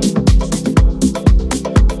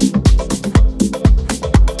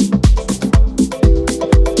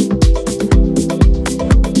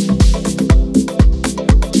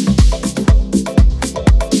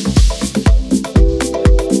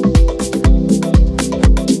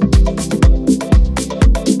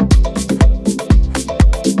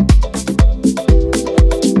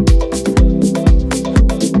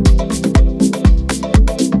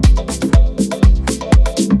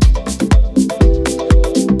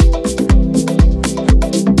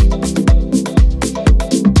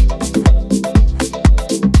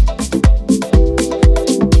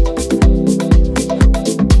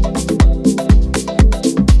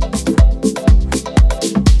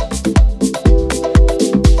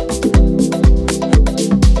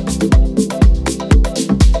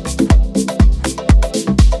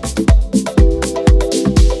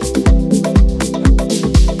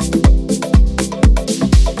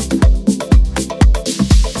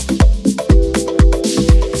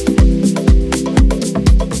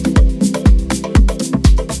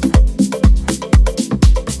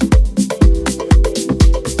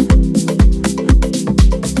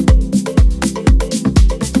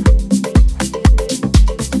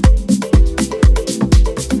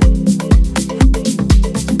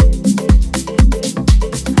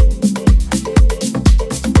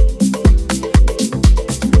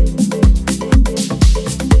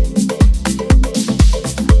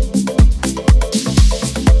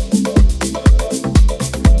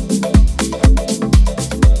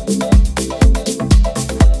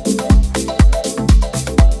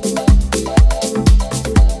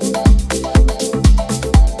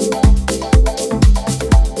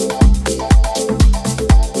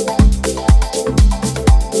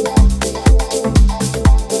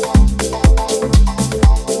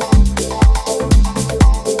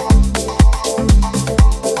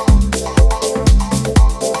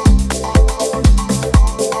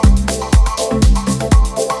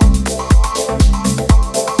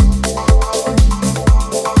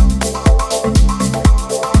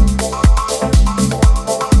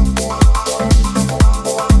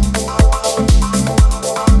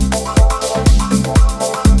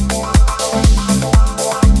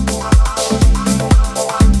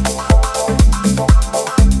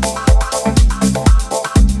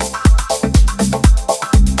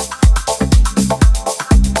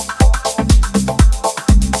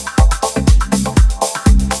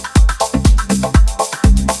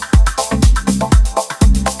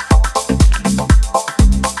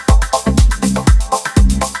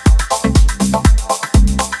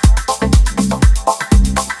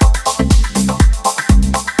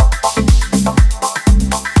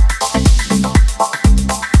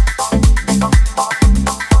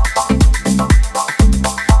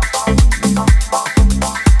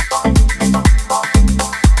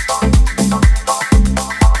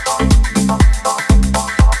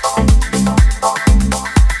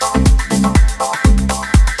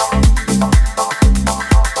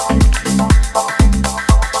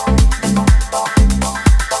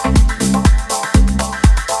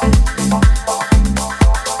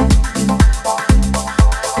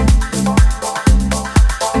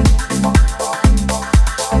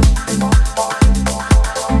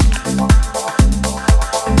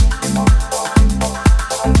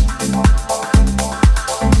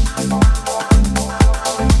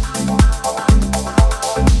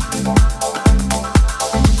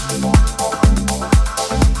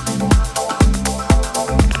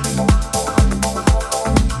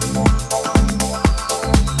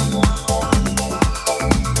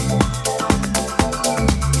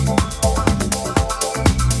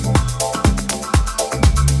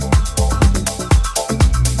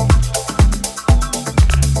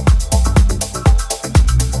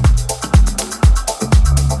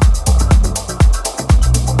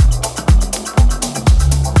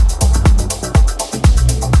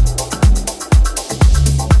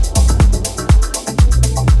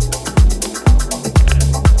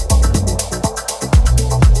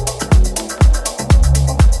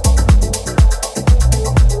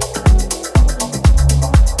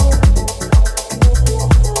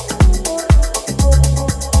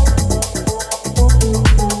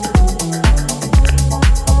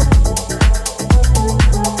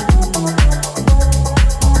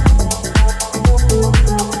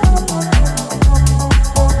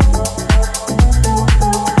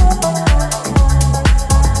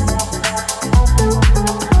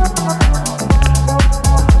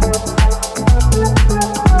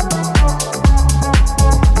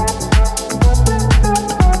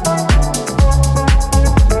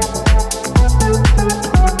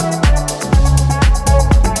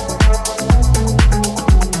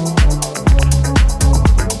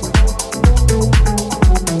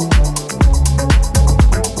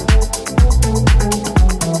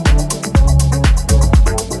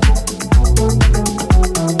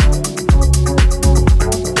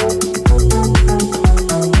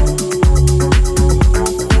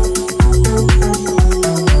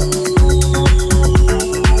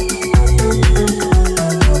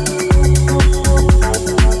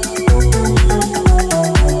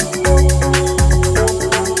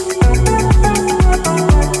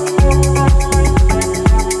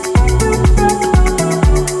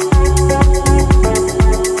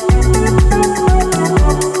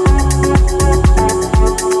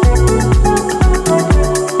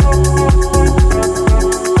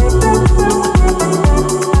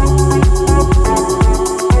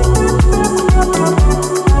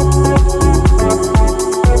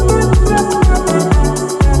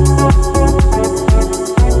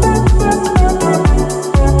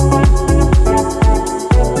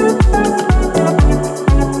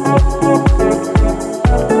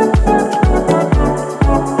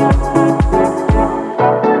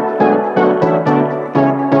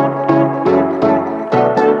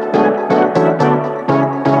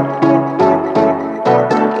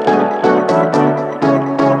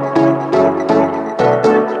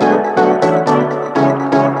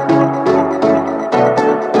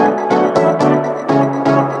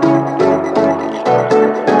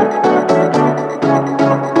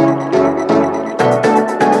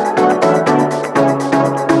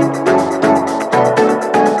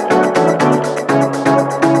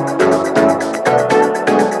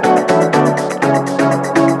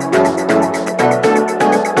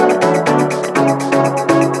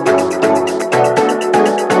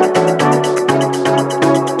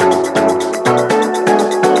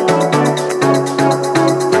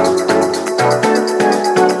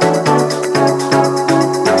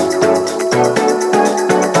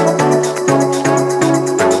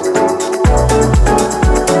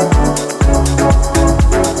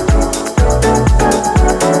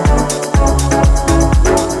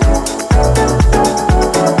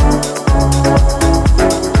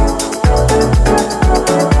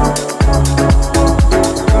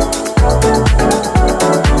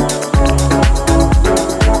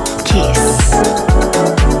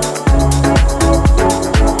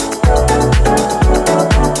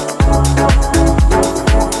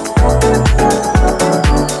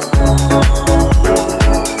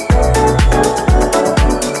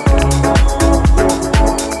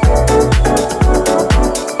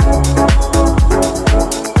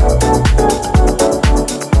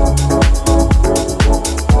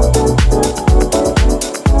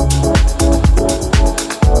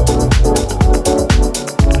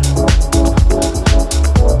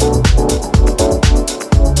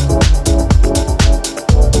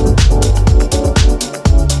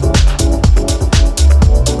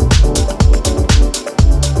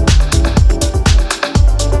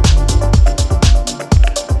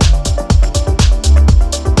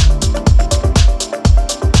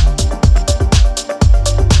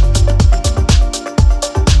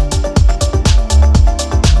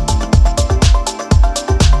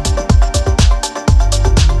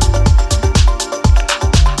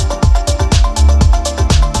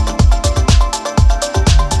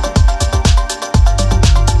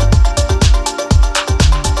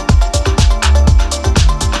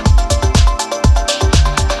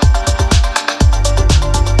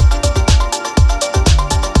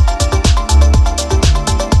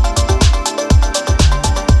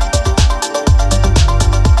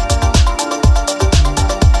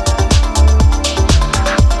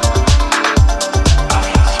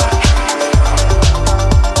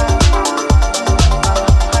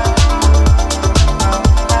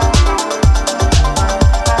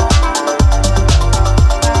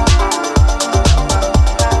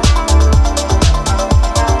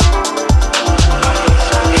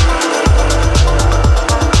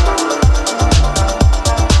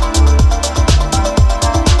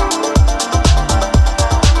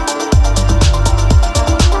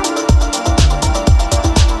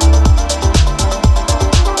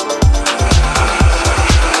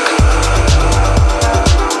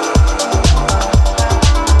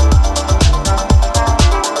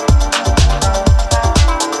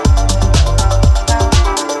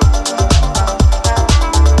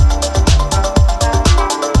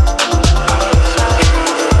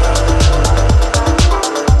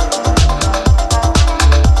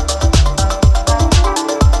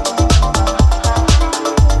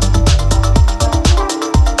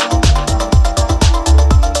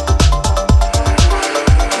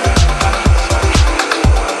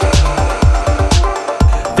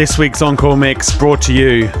 This week's Encore mix brought to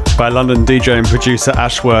you by London DJ and producer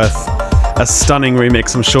Ashworth. A stunning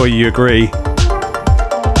remix, I'm sure you agree.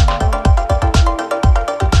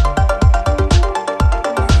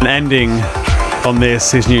 And ending on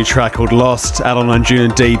this, his new track called Lost, out on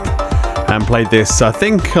Anjuna Deep, and played this, I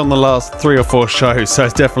think, on the last 3 or 4 shows, so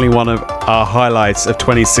it's definitely one of our highlights of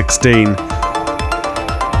 2016.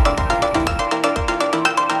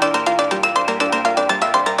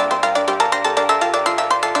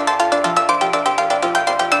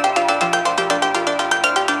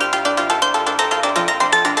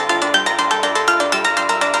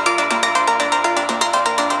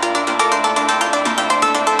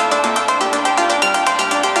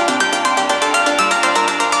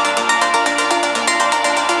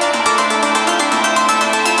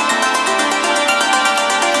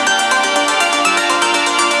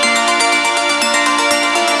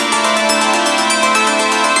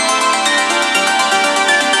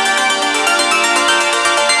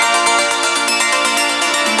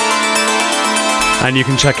 And you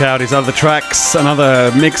can check out his other tracks and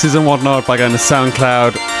other mixes and whatnot by going to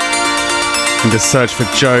SoundCloud and just search for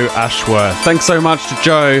Joe Ashworth. Thanks so much to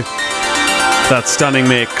Joe for that stunning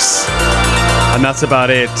mix. And that's about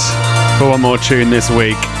it for one more tune this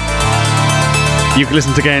week. You can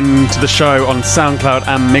listen again to the show on SoundCloud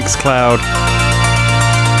and Mixcloud.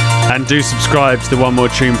 And do subscribe to the One More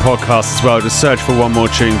Tune podcast as well. Just search for One More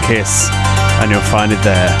Tune Kiss and you'll find it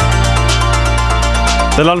there.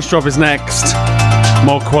 The lunch drop is next.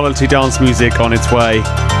 More quality dance music on its way.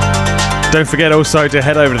 Don't forget also to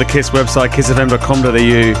head over to the KISS website,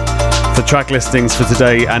 kissfm.com.au, for track listings for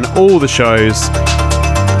today and all the shows.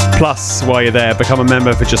 Plus, while you're there, become a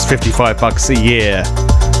member for just $55 a year.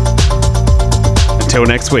 Until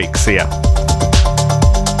next week, see ya.